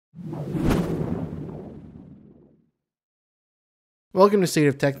Welcome to State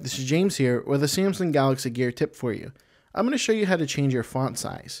of Tech. This is James here with a Samsung Galaxy Gear tip for you. I'm going to show you how to change your font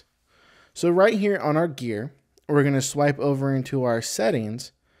size. So right here on our Gear, we're going to swipe over into our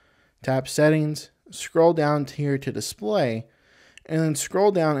settings, tap settings, scroll down here to display, and then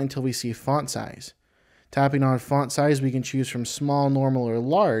scroll down until we see font size. Tapping on font size, we can choose from small, normal, or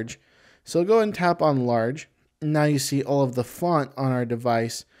large. So go ahead and tap on large. Now you see all of the font on our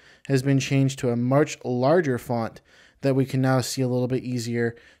device has been changed to a much larger font that we can now see a little bit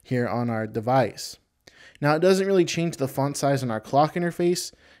easier here on our device. Now it doesn't really change the font size on our clock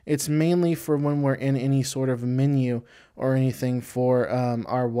interface. It's mainly for when we're in any sort of menu or anything for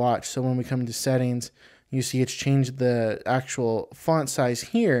our watch. So when we come to settings, you see it's changed the actual font size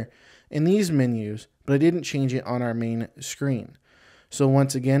here in these menus, but it didn't change it on our main screen. So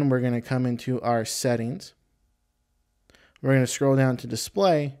once again, we're going to come into our settings. We're going to scroll down to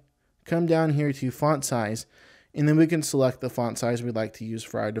display, come down here to font size, and then we can select the font size we'd like to use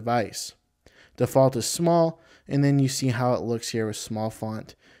for our device. Default is small, and then you see how it looks here with small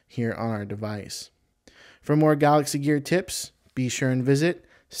font here on our device. For more Galaxy Gear tips, be sure and visit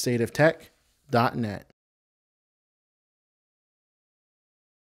stateoftech.net.